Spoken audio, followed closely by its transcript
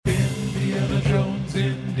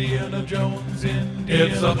Indiana Jones.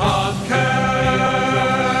 It's a podcast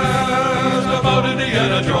about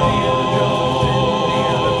Indiana Jones.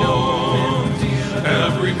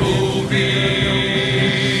 Every movie,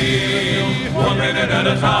 1 minute at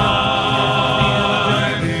a time.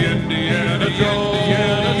 Indiana Jones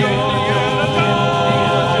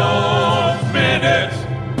Minute.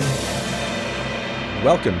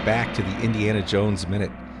 Welcome back to the Indiana Jones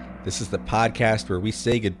Minute. This is the podcast where we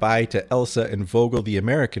say goodbye to Elsa and Vogel the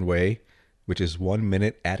American way, which is 1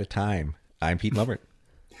 minute at a time. I'm Pete Lumbert.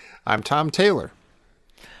 I'm Tom Taylor.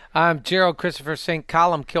 I'm Gerald Christopher St.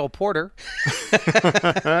 Column Kill Porter.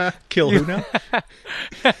 Kill who now?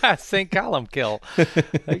 St. Column Kill.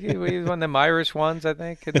 He's one of them Irish ones, I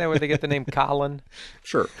think. Isn't that where they get the name Colin?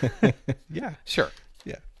 Sure. Yeah. Sure.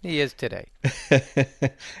 Yeah. He is today.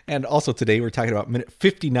 And also today we're talking about minute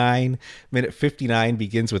 59. Minute 59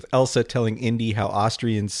 begins with Elsa telling Indy how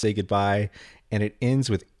Austrians say goodbye, and it ends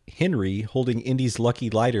with Henry holding Indy's lucky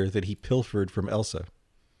lighter that he pilfered from Elsa.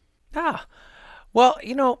 Ah. Well,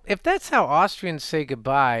 you know, if that's how Austrians say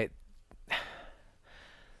goodbye,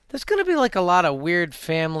 there's going to be like a lot of weird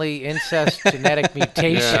family incest genetic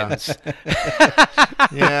mutations.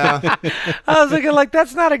 Yeah. I was looking like,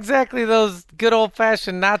 that's not exactly those good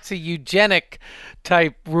old-fashioned Nazi eugenic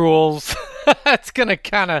type rules. It's going to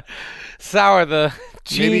kind of sour the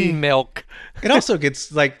gene milk. It also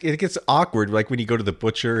gets awkward, like when you go to the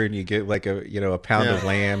butcher and you get like a pound of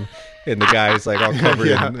lamb, and the guy's like all covered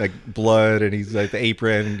in like blood, and he's like the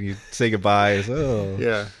apron, and you say goodbye. It's, oh.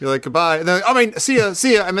 Yeah. You're like, goodbye. And then, I mean, see ya.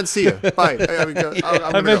 I meant see ya. Bye.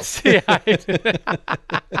 I meant see ya.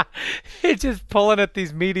 He's just pulling at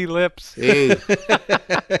these meaty lips. Hey.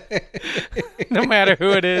 No matter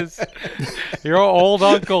who it is. Your old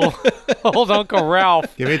Uncle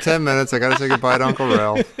Ralph. Give me 10 minutes. I got to say goodbye to Uncle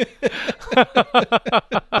Ralph.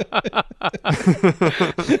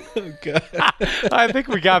 Oh, God. I think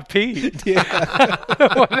we got Pete. Yeah.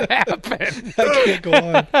 What happened? I can't go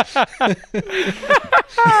on.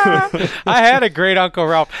 I had a great Uncle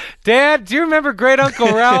Ralph. Dad, do you remember great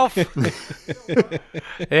Uncle Ralph?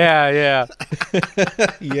 Yeah.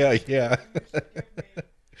 Yeah.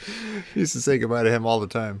 Used to say goodbye to him all the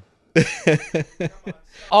time.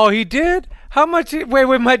 Oh, he did? How much?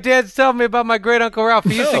 Wait, my dad's telling me about my great Uncle Ralph.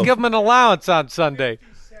 He used to give him an allowance on Sunday.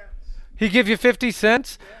 He give you 50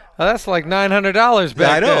 cents? Oh, that's like $900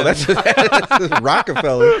 back I know. then. That's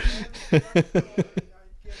Rockefeller.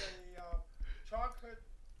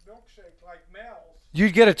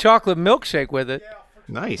 You'd get a chocolate milkshake with it.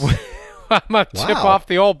 Nice. I'm going to chip off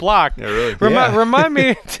the old block. Yeah, really. Remind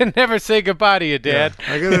me to never say goodbye to you, Dad.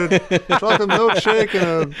 Yeah. I get a chocolate milkshake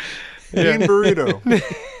and a bean burrito.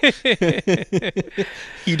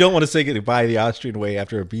 You don't want to say goodbye the Austrian way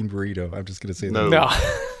after a bean burrito. I'm just going to say that.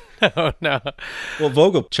 No. Well,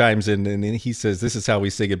 Vogel chimes in and he says, this is how we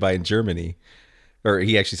say goodbye in Germany. Or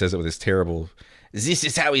he actually says it with his terrible, this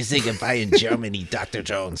is how we say goodbye in Germany, Dr.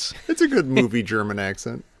 Jones. It's a good movie German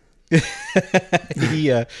accent.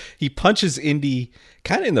 He punches Indy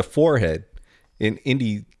kind of in the forehead, and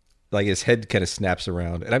Indy, like his head kind of snaps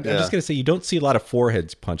around. And I'm just going to say, you don't see a lot of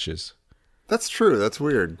forehead punches. That's true. That's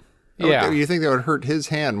weird. Yeah. You think that would hurt his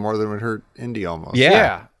hand more than it would hurt Indy almost.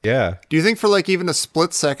 Yeah. Do you think for like even a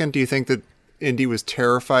split second, do you think that Indy was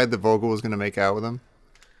terrified that Vogel was going to make out with him?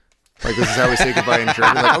 Like, this is how we say goodbye in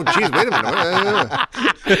German. Like, oh, geez, wait a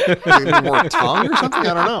minute. More tongue or something?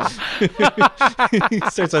 I don't know. He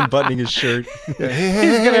starts unbuttoning his shirt. He's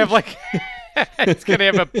going to have like... He's going to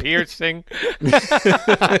have a piercing.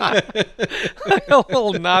 Like a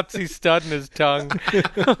little Nazi stud in his tongue.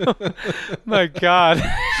 My God.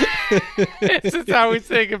 This is how we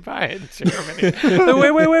say goodbye in Germany.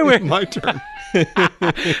 Wait. My turn.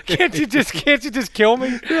 Can't you just kill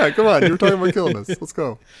me? Yeah, come on. You were talking about killing us. Let's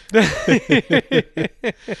go.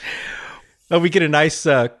 We get a nice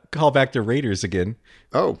call back to Raiders again.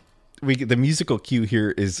 Oh. The musical cue here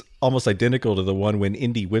is almost identical to the one when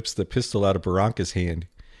Indy whips the pistol out of Barranca's hand.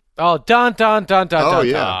 Oh, dun, dun, dun, dun, Oh, dun,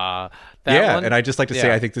 yeah. That one? And I just like to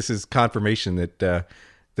say I think this is confirmation that the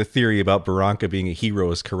theory about Barranca being a hero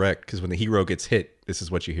is correct, because when the hero gets hit, this is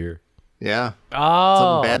what you hear. Yeah. Oh,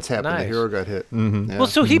 something bad's happened. nice. The hero got hit. Mm-hmm. Yeah. Well,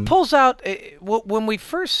 so he pulls out, when we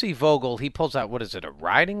first see Vogel, he pulls out, what is it, a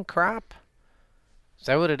riding crop? Is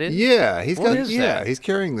that what it is? Yeah, What is that? he's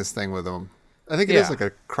carrying this thing with him. I think it is like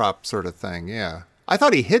a crop sort of thing. Yeah. I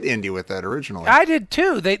thought he hit Indy with that originally. I did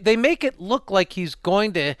too. They make it look like he's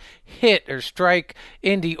going to hit or strike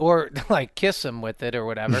Indy or like kiss him with it or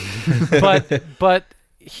whatever. but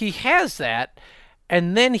he has that,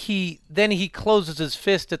 and then he closes his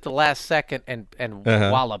fist at the last second and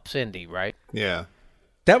wallops Indy, right? Yeah.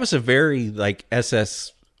 That was a very like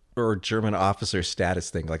SS or German officer status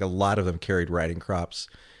thing. Like a lot of them carried riding crops.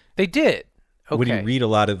 They did. Okay. When you read a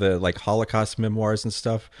lot of the like Holocaust memoirs and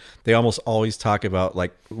stuff, they almost always talk about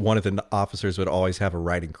like one of the officers would always have a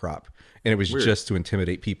riding crop, and it was just to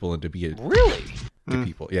intimidate people and to be really to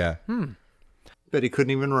people. Yeah. Bet he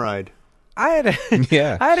couldn't even ride. I had a,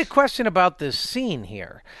 Yeah. I had a question about this scene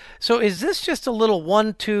here. So is this just a little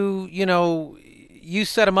 1-2, you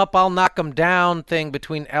set him up, I'll knock him down thing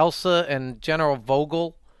between Elsa and General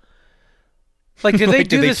Vogel? Like, did they Like,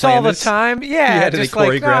 do did they this plan all the this? time? Yeah, did just they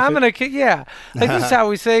like, choreograph I'm it? going to, yeah. Like, this is how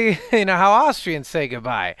we say, how Austrians say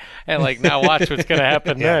goodbye. And, like, now watch what's going to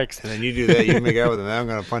happen next. And then you do that, you make out with him, then I'm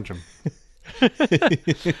going to punch him.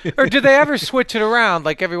 Or do they ever switch it around?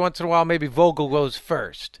 Like, every once in a while, maybe Vogel goes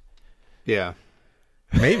first. Yeah.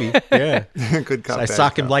 Maybe. Yeah. Good cop. I bad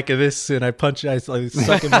sock him cop. like this, and I punch. I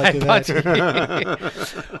suck him like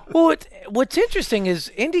that. Well, what's interesting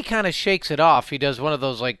is Indy kind of shakes it off. He does one of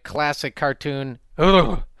those, like, classic cartoon,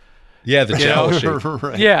 Yeah, the jowl shake.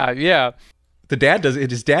 Right. yeah. The dad does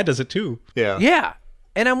it. His dad does it too. Yeah. Yeah.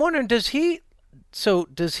 And I'm wondering, does he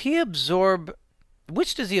absorb,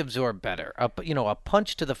 which does he absorb better? A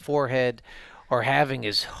punch to the forehead or having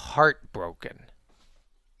his heart broken?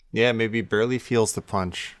 Yeah, maybe he barely feels the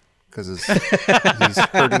punch because he's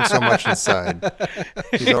hurting so much inside.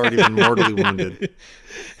 He's already been mortally wounded.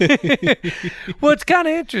 Well, it's kind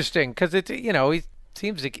of interesting because he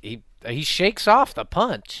seems like he shakes off the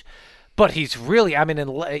punch, but he's really,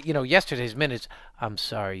 in yesterday's minutes, I'm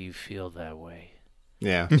sorry you feel that way.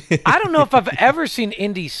 Yeah. I don't know if I've ever seen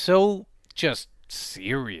Indy so just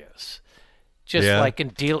serious. Just Yeah. like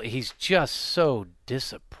he's just so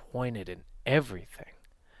disappointed in everything.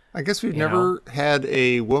 I guess we've You never had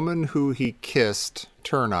a woman who he kissed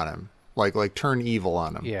turn on him, like turn evil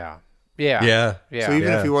on him. Yeah. Yeah. So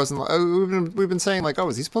even if he wasn't, we've been saying like, oh,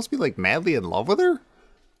 is he supposed to be like madly in love with her?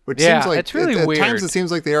 Which Yeah, seems like it's really at weird. times it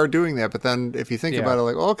seems like they are doing that, but then if you think Yeah. about it,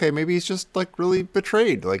 like, oh, okay, maybe he's just like really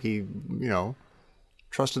betrayed, like he,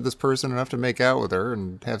 trusted this person enough to make out with her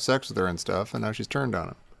and have sex with her and stuff, and now she's turned on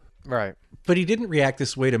him. Right. But he didn't react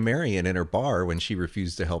this way to Marion in her bar when she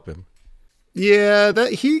refused to help him. Yeah,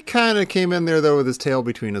 that he kind of came in there though with his tail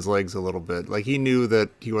between his legs a little bit. Like he knew that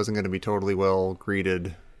he wasn't going to be totally well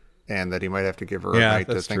greeted, and that he might have to give her a night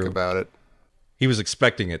to that's think true. about it. He was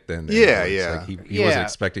expecting it then. Yeah, It's yeah. Like he wasn't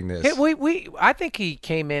expecting this. I think he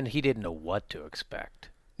came in, he didn't know what to expect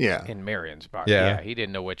Yeah, in Marion's bar. Yeah. He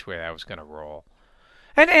didn't know which way that was going to roll.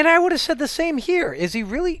 And I would have said the same here. Is he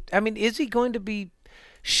really, is he going to be,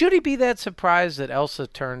 should he be that surprised that Elsa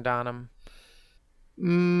turned on him?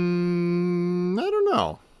 I don't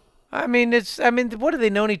know. What, have they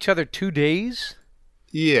known each other 2 days?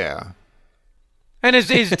 Yeah, And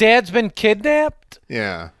his dad's been kidnapped?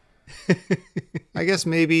 yeah. I guess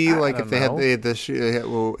maybe like if don't they had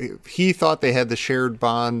he thought they had the shared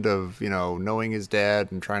bond of knowing his dad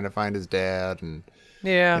and trying to find his dad, and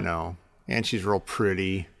Yeah. and she's real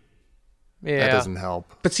pretty. Yeah. That doesn't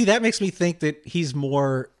help. But see, that makes me think that he's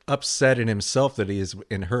more upset in himself than he is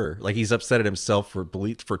in her. Like he's upset at himself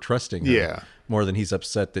for trusting her. Yeah. More than he's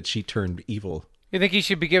upset that she turned evil. You think he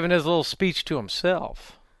should be giving his little speech to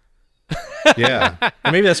himself? Yeah.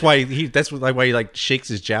 Or maybe that's why he like shakes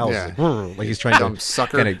his jowls. Yeah. Like he's trying Dumb to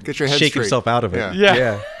sucker. kinda Get your head shake straight. himself out of it.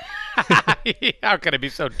 Yeah. How can I be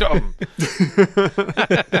so dumb?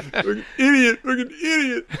 Fucking idiot.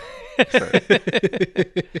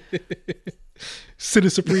 Sin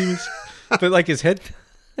is supremus. But like his head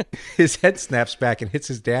snaps back and hits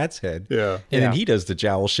his dad's head. Yeah. And then Yeah. he does the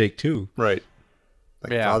jowl shake too. Right.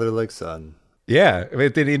 Like Yeah. father, like son. Yeah.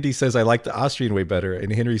 Then Indy says, I like the Austrian way better.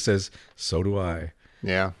 And Henry says, so do I.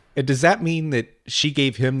 Yeah. And does that mean that she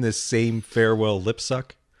gave him this same farewell lip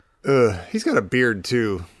suck? He's got a beard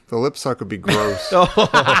too. The lip suck would be gross.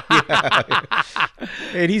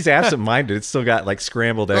 And he's absent-minded. It's still got like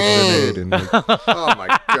scrambled eggs in it. And like, Oh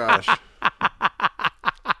my gosh.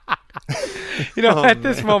 At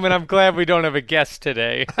this moment, I'm glad we don't have a guest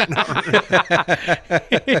today.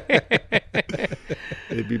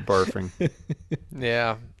 They'd be barfing.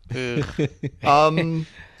 Yeah. Ugh.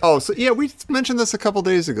 So yeah, we mentioned this a couple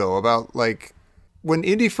days ago about like when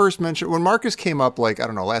when Marcus came up, like, I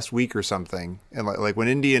don't know, last week or something. And like when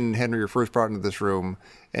Indy and Henry were first brought into this room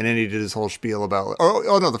and Indy did his whole spiel about,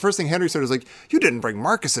 oh no, the first thing Henry said was like, you didn't bring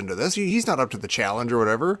Marcus into this. He's not up to the challenge or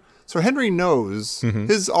whatever. So Henry knows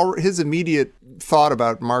his immediate thought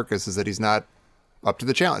about Marcus is that he's not up to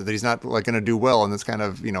the challenge, that he's not like going to do well in this kind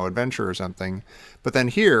of, adventure or something. But then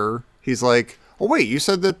here he's like, oh wait, you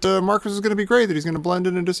said that Marcus is going to be great, that he's going to blend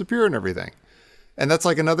in and disappear and everything. And that's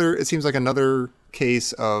like it seems like another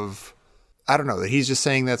case of, I don't know, that he's just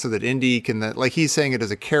saying that so that Indy can, like he's saying it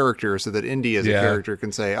as a character so that Indy as a character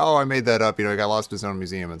can say, oh, I made that up. You know, he got lost in his own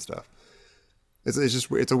museum and stuff.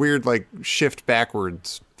 It's a weird like shift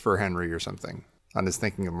backwards for Henry or something on his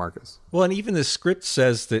thinking of Marcus. Well, and even the script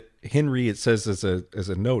says that Henry, it says as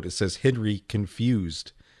a note, it says Henry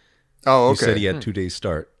confused. Oh, okay. He said he had 2 days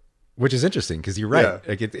start, which is interesting because you're right. Yeah.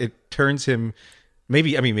 Like it turns him,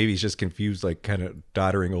 maybe he's just confused, like kind of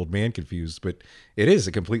doddering old man confused, but it is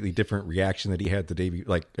a completely different reaction that he had the day,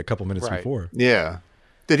 like a couple minutes before. Yeah.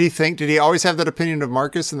 Did he always have that opinion of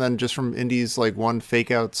Marcus, and then just from Indy's like one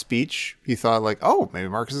fake out speech, he thought like, oh, maybe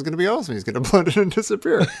Marcus is going to be awesome. He's going to blend in and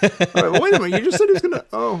disappear. All right, well, wait a minute. You just said he was going to,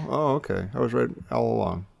 oh, okay. I was right all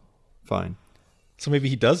along. Fine. So maybe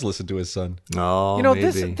he does listen to his son. No, You know,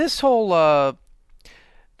 maybe. this whole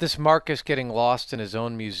this Marcus getting lost in his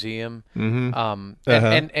own museum, and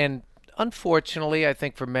unfortunately, I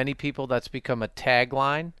think for many people that's become a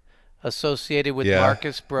tagline associated with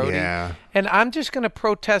Marcus Brody. Yeah. And I'm just going to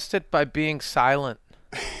protest it by being silent.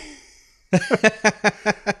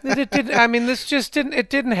 It didn't. I mean, this just didn't. It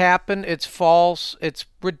didn't happen. It's false. It's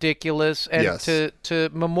ridiculous. And to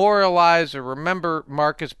memorialize or remember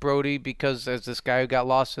Marcus Brody because as this guy who got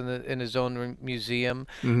lost in his own museum,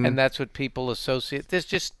 and that's what people associate.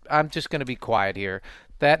 I'm just going to be quiet here.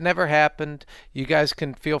 That never happened. You guys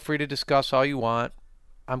can feel free to discuss all you want.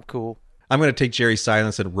 I'm cool. I'm going to take Jerry's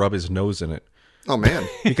silence and rub his nose in it. Oh man.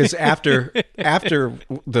 Because after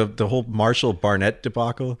the whole Marshall Barnett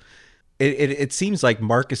debacle, it seems like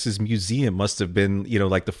Marcus's museum must have been, you know,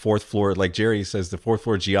 like the fourth floor, like Jerry says, the fourth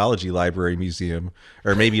floor geology library museum,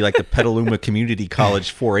 or maybe like the Petaluma Community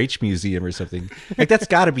College 4-H museum or something. Like that's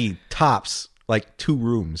got to be tops, like 2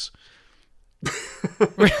 rooms.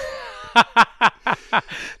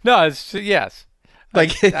 No, yes.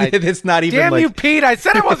 Like it's not even. Damn like, you, Pete! I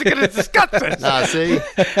said I wasn't going to discuss this. See,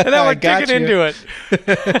 and now we're digging into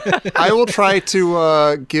it. I will try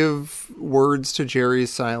to give words to Jerry's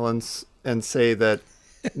silence and say that.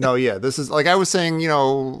 No, yeah, this is like I was saying, you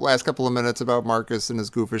know, last couple of minutes about Marcus and his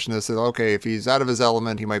goofishness. That okay, if he's out of his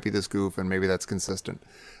element, he might be this goof, and maybe that's consistent.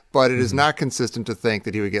 But it is not consistent to think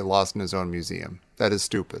that he would get lost in his own museum. That is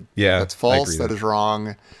stupid. Yeah, that's false. That is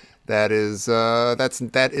wrong. That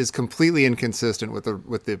is completely inconsistent with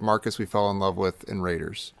the Marcus we fell in love with in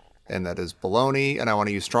Raiders, and that is baloney. And I want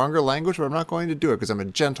to use stronger language, but I'm not going to do it because I'm a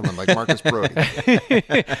gentleman like Marcus Brody.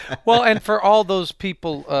 Well, and for all those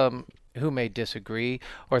people who may disagree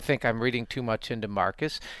or think I'm reading too much into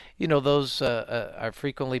Marcus, you know, those are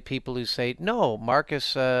frequently people who say no.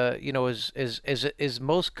 Marcus, you know, is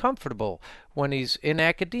most comfortable when he's in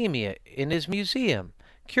academia, in his museum,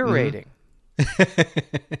 curating.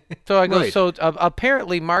 So I go, right. So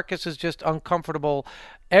apparently Marcus is just uncomfortable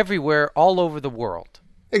everywhere, all over the world.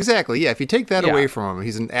 Exactly. Yeah. If you take that away from him,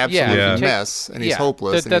 he's an absolute mess, and he's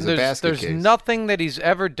hopeless, and he's a basket case. There's nothing that he's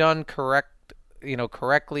ever done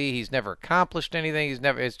correctly. He's never accomplished anything.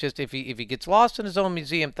 It's just if he gets lost in his own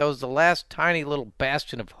museum, that was the last tiny little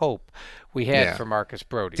bastion of hope we had for Marcus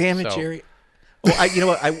Brody. Damn it, Jerry. Well, you know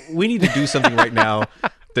what? We need to do something right now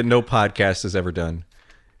that no podcast has ever done.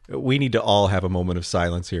 We need to all have a moment of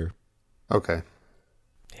silence here. Okay.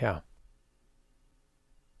 Yeah.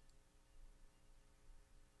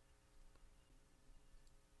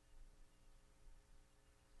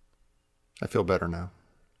 I feel better now.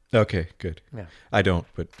 Okay, good. Yeah. I don't,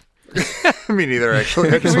 but Me neither, actually.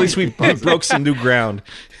 at least we broke some new ground.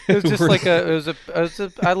 It was just like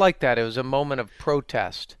I like that. It was a moment of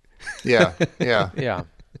protest. Yeah. Yeah.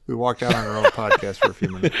 We walked out on our own podcast for a few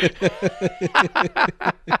minutes.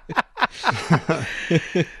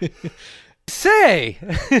 Say,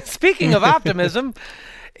 speaking of optimism,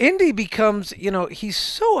 Indy becomes, you know, he's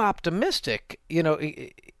so optimistic, you know,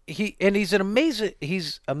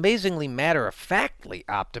 he's amazingly matter-of-factly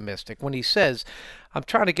optimistic when he says, I'm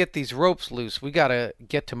trying to get these ropes loose. We got to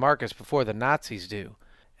get to Marcus before the Nazis do.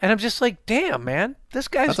 And I'm just like, damn, man, this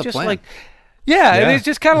guy's just like, yeah, and he's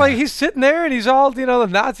just kind of like, he's sitting there and he's all, you know,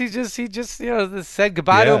 the Nazis he just, you know, said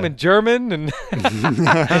goodbye to him in German and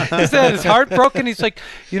he's had his heart broken. He's like,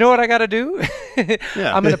 you know what I got to do?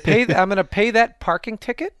 I'm going to pay that parking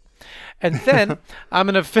ticket. And then I'm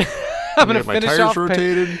going to finish off. I'm going to get my tires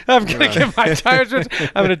rotated. I'm going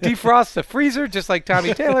to defrost the freezer just like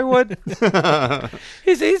Tommy Taylor would.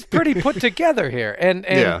 He's pretty put together here.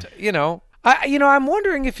 And you know, I'm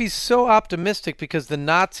wondering if he's so optimistic because the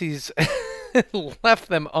Nazis left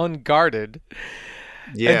them unguarded.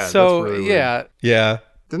 Yeah. And so, that's really Yeah.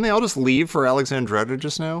 Didn't they all just leave for Alexandretta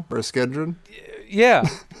just now? Or Skedron? Yeah.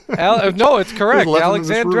 No, it's correct. Left them in this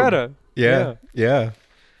room. Alexandretta. Yeah.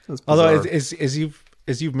 That's Although, bizarre. as you've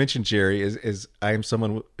as you've mentioned, Jerry, is I am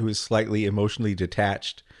someone who is slightly emotionally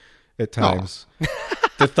detached at times.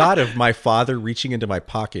 The thought of my father reaching into my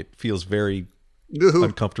pocket feels very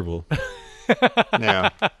uncomfortable. Yeah.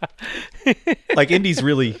 Like Indy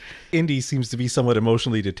seems to be somewhat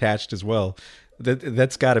emotionally detached as well.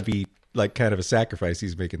 That's got to be like kind of a sacrifice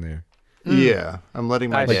he's making there. Yeah. I'm letting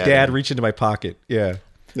my Like dad reach into my pocket. Yeah.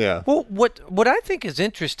 Yeah. Well, what I think is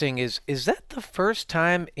interesting is that the first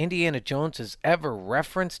time Indiana Jones has ever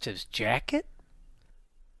referenced his jacket?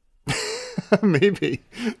 Maybe.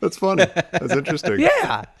 That's funny. That's interesting.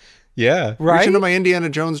 Yeah. Yeah. Right? Reach into my Indiana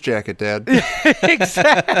Jones jacket, Dad.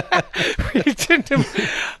 Exactly. Reach into,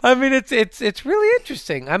 I mean, it's really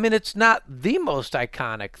interesting. I mean, it's not the most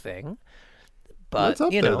iconic thing, but It's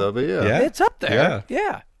up you there, know, though, but yeah. it's up there.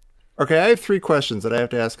 Yeah. Okay, I have 3 questions that I have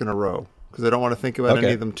to ask in a row because I don't want to think about any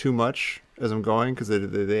Okay. of them too much as I'm going because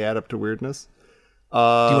they add up to weirdness. Do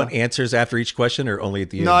you want answers after each question or only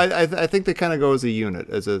at the end? No, I think they kind of go as a unit.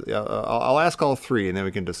 I'll ask all 3 and then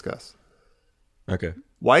we can discuss. Okay.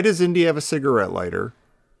 Why does Indy have a cigarette lighter?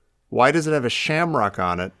 Why does it have a shamrock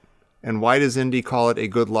on it? And why does Indy call it a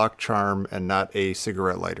good luck charm and not a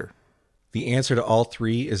cigarette lighter? The answer to all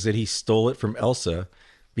 3 is that he stole it from Elsa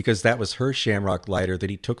because that was her shamrock lighter that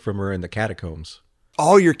he took from her in the catacombs.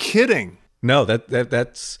 Oh, you're kidding. No,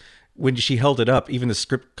 that's when she held it up. Even the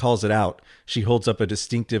script calls it out. She holds up a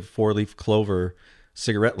distinctive 4-leaf clover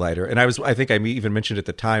cigarette lighter, and I think I even mentioned at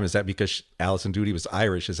the time, is that because Alison Doody was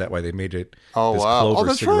Irish? Is that why they made it this clover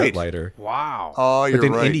that's cigarette right. lighter? Wow. Oh, you're But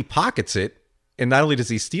then right. Indy pockets it, and not only does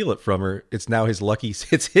he steal it from her, it's now his lucky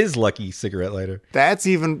cigarette lighter.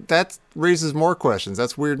 That raises more questions.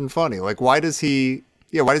 That's weird and funny. Like, why does he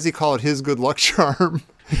call it his good luck charm?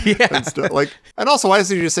 Yeah. And also, why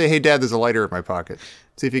doesn't he just say, "Hey, Dad, there's a lighter in my pocket.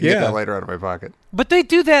 See if you can get Yeah. that lighter out of my pocket." But they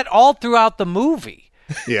do that all throughout the movie.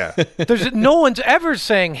 Yeah. There's no one's ever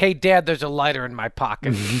saying, "Hey, Dad, there's a lighter in my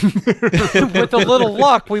pocket." With a little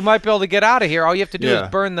luck, we might be able to get out of here. All you have to do Yeah.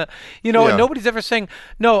 is burn the, Yeah. And nobody's ever saying,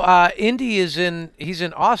 "No, Indy he's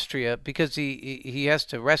in Austria because he has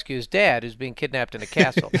to rescue his dad who's being kidnapped in a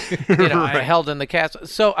castle, held in the castle."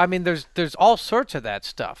 So I mean, there's all sorts of that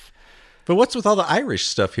stuff. But what's with all the Irish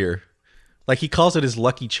stuff here? Like he calls it his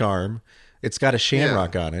lucky charm. It's got a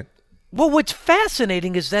shamrock on it. Well, what's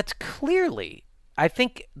fascinating is that's clearly, I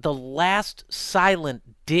think, the last silent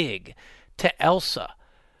dig to Elsa,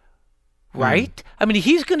 right? I mean,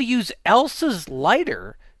 he's going to use Elsa's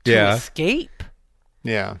lighter to escape.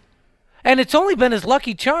 Yeah. And it's only been his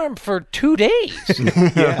lucky charm for 2 days.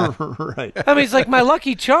 Right. I mean, it's like my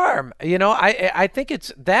lucky charm. I think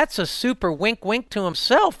that's a super wink to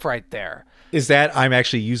himself right there. Is that I'm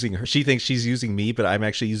actually using her? She thinks she's using me, but I'm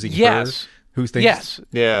actually using Yes. her. Who thinks? Yes.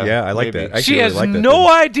 Yeah. Yeah, I like maybe. that. I She actually has really like that no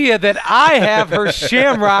thing. idea that I have her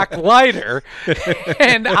shamrock lighter,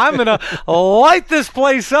 and I'm going to light this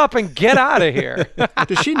place up and get out of here.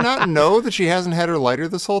 Does she not know that she hasn't had her lighter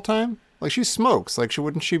this whole time? Like, she smokes. Like,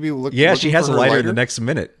 wouldn't she be looking? Yeah, she has for a her lighter in the next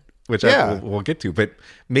minute, which Yeah. we'll get to. But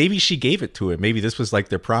maybe she gave it to him. Maybe this was like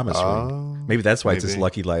their promise ring. Maybe that's why it's his maybe.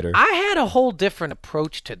 lucky lighter. I had a whole different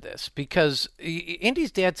approach to this because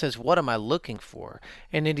Indy's dad says, "What am I looking for?"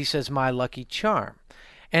 And Indy says, "My lucky charm."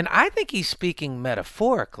 And I think he's speaking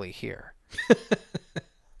metaphorically here.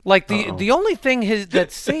 Like the only thing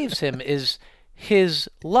that saves him is his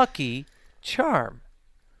lucky charm.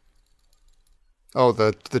 Oh,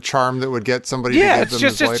 the charm that would get somebody Yeah, to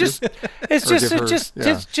give them his lighter? it's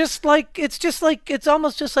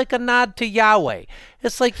almost just like a nod to Yahweh.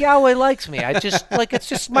 It's like Yahweh likes me. It's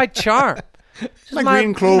just my charm. Just My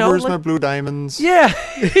green clovers, my blue diamonds. Yeah,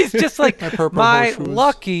 he's just like purple my horseshoes.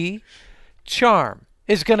 lucky charm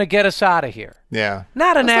is going to get us out of here. Yeah.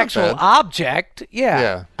 Not an That's not actual bad. object.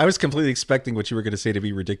 Yeah. I was completely expecting what you were going to say to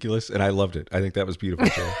be ridiculous, and I loved it. I think that was beautiful,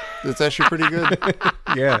 Joe. It's actually pretty good.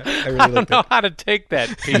 Yeah, I really I like don't know that. how to take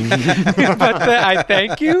that, Pete. But I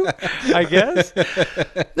thank you, I guess.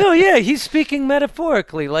 No, yeah, he's speaking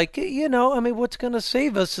metaphorically. Like, I mean, what's going to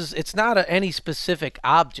save us is it's not any specific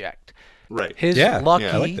object. Right. His Yeah, lucky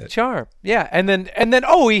I like that. charm. Yeah, and then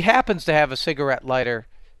he happens to have a cigarette lighter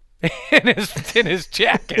in his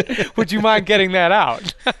jacket. Would you mind getting that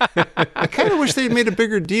out? I kind of wish they'd made a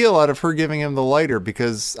bigger deal out of her giving him the lighter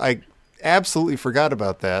because I absolutely forgot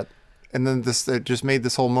about that. And then it just made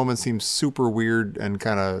this whole moment seem super weird and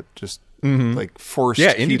kind of just like forced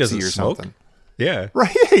Yeah, Indy cutesy doesn't or smoke. something. Yeah.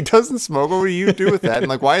 Right? Yeah, he doesn't smoke. What do you do with that? And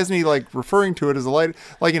like, why isn't he like referring to it as a lighter?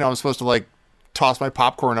 Like, I'm supposed to like toss my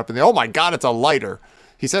popcorn up and oh my God, it's a lighter.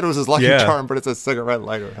 He said it was his lucky Yeah. charm, but it's a cigarette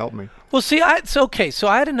lighter. Help me. Well, see, it's okay. So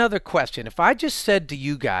I had another question. If I just said to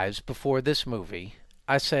you guys before this movie,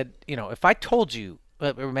 I said, if I told you,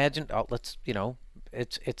 imagine,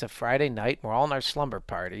 it's a Friday night. We're all in our slumber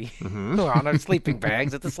party. We're on our sleeping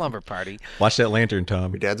bags at the slumber party. Watch that lantern,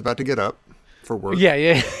 Tom. Your dad's about to get up for work.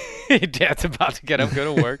 Yeah. Your dad's about to get up,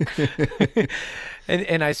 go to work.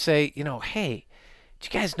 and I say, hey, do you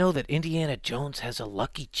guys know that Indiana Jones has a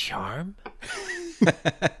lucky charm?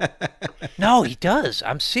 No, he does.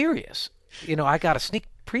 I'm serious. I got a sneak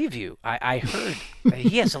preview. I heard that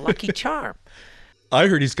he has a lucky charm. I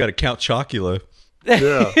heard he's got a Count Chocula.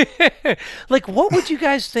 Yeah. Like, what would you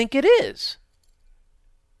guys think it is?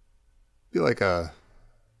 Be like I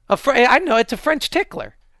know, it's a French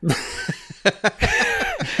tickler.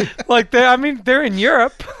 Like, they're in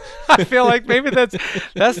Europe. I feel like maybe that's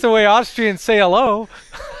the way Austrians say hello.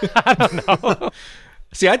 I don't know.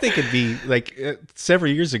 See, I think it'd be like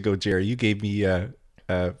several years ago, Jerry, you gave me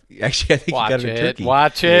actually, I think you got it in turkey.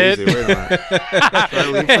 Watch Easy, it. wait a minute. Try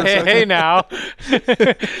to leave for a second. Hey, now.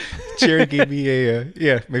 Jerry gave me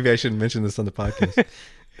maybe I shouldn't mention this on the podcast.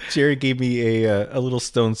 Jerry gave me a little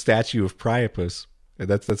stone statue of Priapus.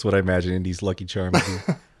 That's what I imagine Indy's lucky charm would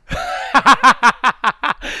be.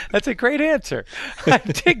 That's a great answer. I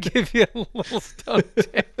did give you a little stone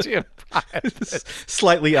statue of Priapus.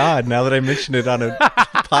 Slightly odd now that I mentioned it on a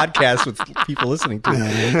podcast with people listening to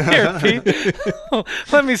it. Here,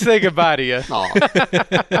 Pete. Let me say goodbye to you.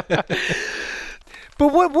 But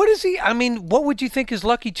what is he? What would you think his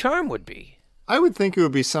lucky charm would be? I would think it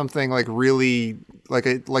would be something like really like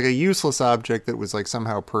a useless object that was like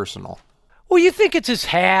somehow personal. Well, you think it's his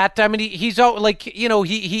hat. He's like, he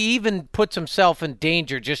even puts himself in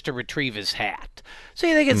danger just to retrieve his hat. So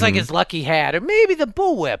you think it's like his lucky hat, or maybe the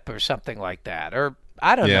bullwhip or something like that, or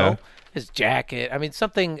I don't know, his jacket.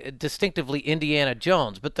 Something distinctively Indiana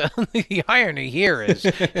Jones. But the irony here is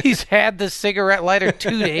he's had this cigarette lighter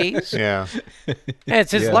 2 days. Yeah. And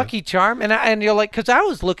it's his lucky charm. And you're like, because I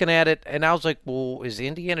was looking at it and I was like, well, is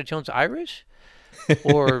Indiana Jones Irish?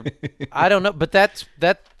 Or I don't know, but that's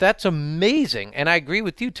amazing. And I agree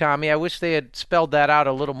with you, Tommy. I wish they had spelled that out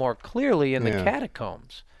a little more clearly in the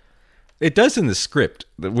catacombs. It does in the script,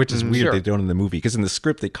 which is weird. Sure. They don't in the movie, because in the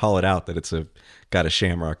script they call it out that it's got a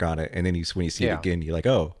shamrock on it, and then when you see it again, you're like,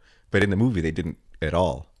 oh. But in the movie they didn't at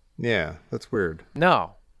all. Yeah, that's weird.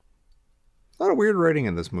 No. A lot of weird writing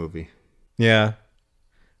in this movie. Yeah.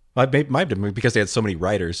 Well, it might have been because they had so many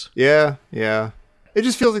writers. Yeah. It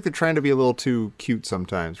just feels like they're trying to be a little too cute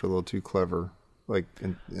sometimes, or a little too clever. Like,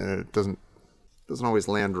 and it doesn't always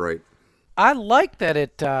land right. I like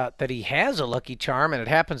that that he has a lucky charm and it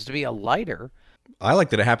happens to be a lighter. I like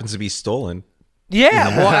that it happens to be stolen.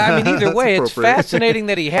 Yeah, well, either way, it's appropriate. fascinating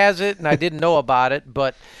that he has it, and I didn't know about it,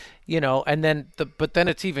 but and then then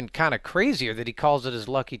it's even kind of crazier that he calls it his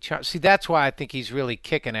lucky charm. See, that's why I think he's really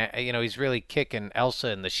kicking he's really kicking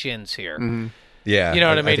Elsa in the shins here. Mm-hmm. Yeah. You know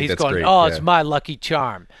what I mean? think He's that's going, great. oh, yeah. it's my lucky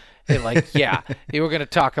charm. And like, yeah, you were going to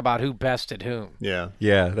talk about who bested whom. Yeah.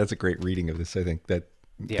 Yeah, that's a great reading of this. I think that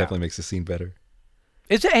definitely makes the scene better.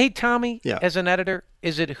 Is it, hey, Tommy, Yeah. as an editor,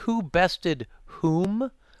 is it who bested whom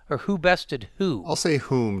or who bested who? I'll say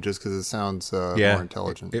whom just because it sounds more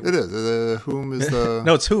intelligent. It- It is. Whom is the...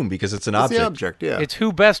 No, it's whom, because it's an it's object. the object, yeah. It's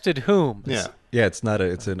who bested whom. Yeah. Yeah, it's not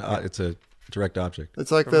it's a direct object.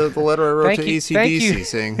 It's like the letter I wrote Thank to you- thank you. AC/DC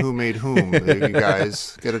saying who made whom. You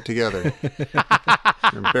guys, get it together.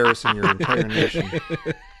 You're embarrassing your entire nation.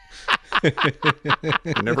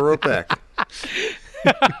 You never wrote back.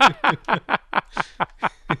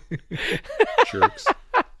 Jerks.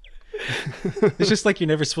 It's just like you're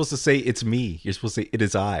never supposed to say it's me. You're supposed to say it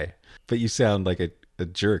is I. But you sound like a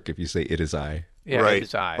jerk if you say it is I. Yeah, Right.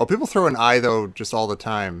 it's I. Oh, people throw an I, though, just all the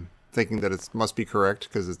time, thinking that it must be correct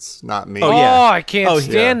because it's not me. Oh, yeah. I can't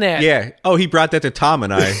stand that. Yeah. Oh, he brought that to Tom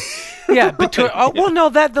and I. Yeah, no,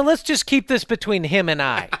 let's just keep this between him and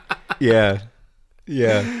I. Yeah.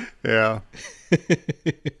 Yeah. Yeah.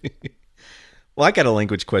 Well, I got a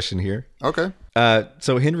language question here. Okay.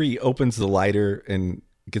 So Henry opens the lighter and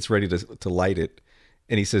gets ready to light it,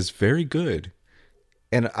 and he says, "Very good."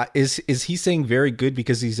 And is he saying very good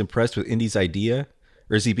because he's impressed with Indy's idea,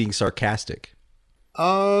 or is he being sarcastic?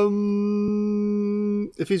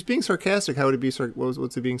 If he's being sarcastic, how would he be?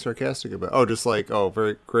 What's he being sarcastic about? Oh, just like,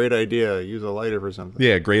 very great idea. Use a lighter for something.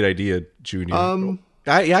 Yeah, great idea, Junior.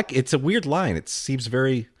 It's a weird line. It seems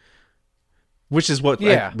very, which is what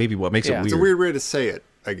maybe what makes it weird. It's a weird way to say it,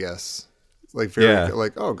 I guess. Like very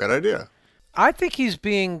like, oh, good idea. I think he's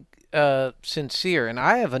being sincere, and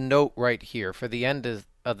I have a note right here for the end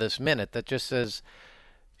of this minute that just says,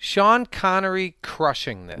 Sean Connery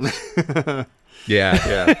crushing this.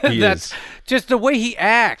 Yeah, he That's is. just the way he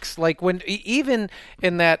acts. Like when even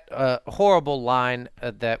in that horrible line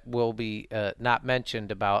that will be not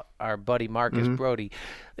mentioned about our buddy Marcus Brody.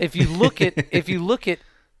 If you look at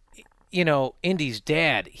Indy's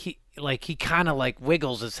dad, he kind of like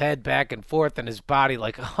wiggles his head back and forth and his body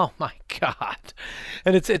like, oh my God.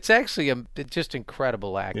 And it's actually just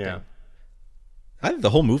incredible acting. Yeah. I think the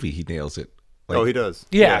whole movie he nails it. Oh, he does.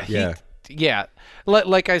 Yeah. Yeah. Yeah.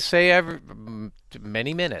 Like I say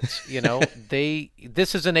many minutes,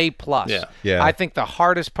 this is an A+. Yeah. Yeah. I think the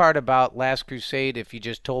hardest part about Last Crusade, if you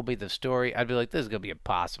just told me the story, I'd be like, this is going to be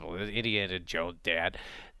impossible. Indiana Jones dad.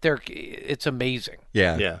 It's amazing.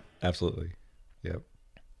 Yeah. Yeah. Absolutely. Yep.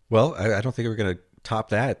 Well, I don't think we're going to top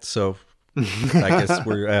that. So I guess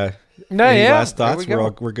we're any last thoughts?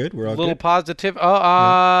 We're good. We're all little good. positive.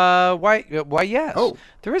 Why yes. Oh.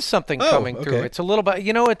 There is something coming through. It's a little bit,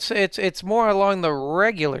 it's more along the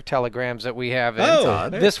regular telegrams that we have.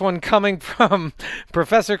 And this one coming from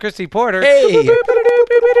Professor Christy Porter. Hey.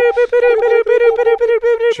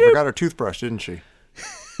 She forgot her toothbrush, didn't she?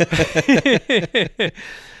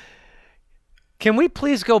 Can we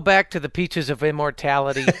please go back to the Peaches of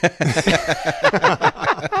Immortality?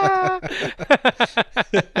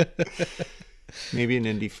 Maybe an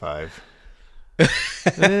Indy 5.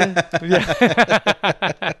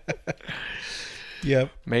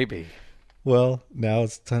 Yep. Maybe. Well, now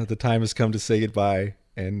the time has come to say goodbye.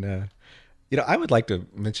 And, I would like to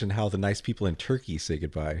mention how the nice people in Turkey say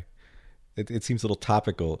goodbye. It seems a little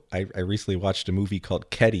topical. I recently watched a movie called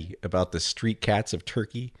Kedi about the street cats of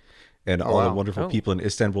Turkey and all the wonderful people in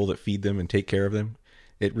Istanbul that feed them and take care of them.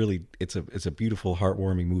 It's a beautiful,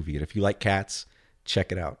 heartwarming movie. And if you like cats,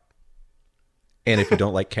 check it out. And if you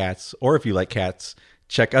don't like cats, or if you like cats,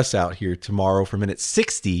 check us out here tomorrow for minute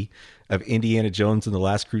 60 of Indiana Jones and the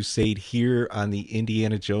Last Crusade here on the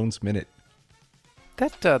Indiana Jones Minute.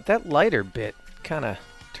 That lighter bit kind of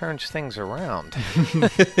turns things around. I'm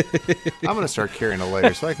going to start carrying a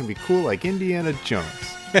lighter so I can be cool like Indiana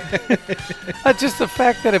Jones. Just the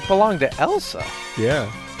fact that it belonged to Elsa.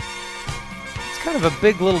 Yeah. It's kind of a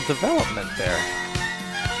big little development there.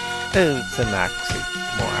 It's an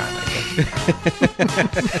oxymoron, I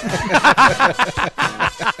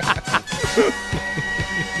guess.